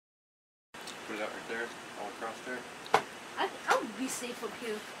put it out right there, all across there. I would be safe up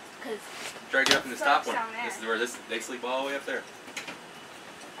here, cause. Try to get up in this top one. This is where they sleep all the way up there.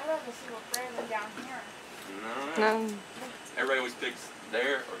 I'd rather sleep up there than down here. No. Everybody always picks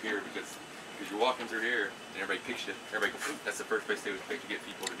there or here because you're walking through here and everybody picks you. Everybody goes, that's the first place they would pick to get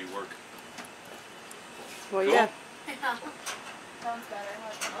people to do work. Well, cool? yeah. Sounds better.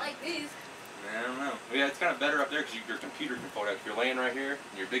 I like these. I don't know. Yeah, it's kind of better up there because your computer can fold out. If you're laying right here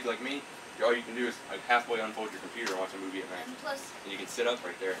and you're big like me, all you can do is like halfway unfold your computer and watch a movie at night. And plus, and you can sit up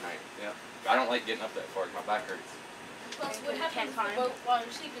right there at night. Yeah. I don't like getting up that far. My back hurts. Plus, what happens if the boat, while you're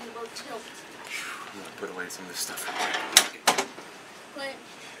sleeping, the boat tilts? I'm gonna put away some of this stuff. Clint,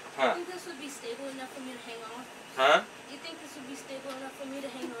 do you think this would be stable enough for me to hang on? Huh? Do you think this would be stable enough for me to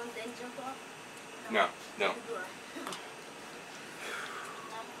hang on then jump off? No. No.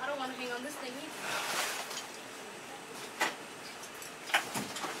 I don't want to hang on this thing either.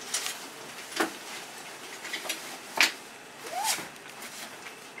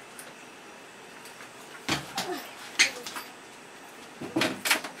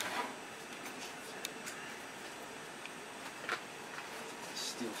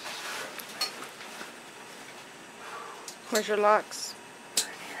 Where's your locks? Right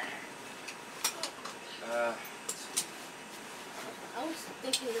here. Let's see. I was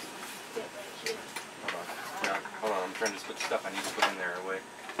thinking this one fit right here. Hold on. No, hold on. I'm trying to just put the stuff I need to put in there away.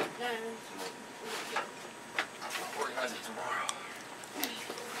 No. I'll organize it tomorrow.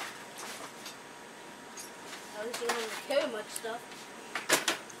 At least you don't have to carry much stuff.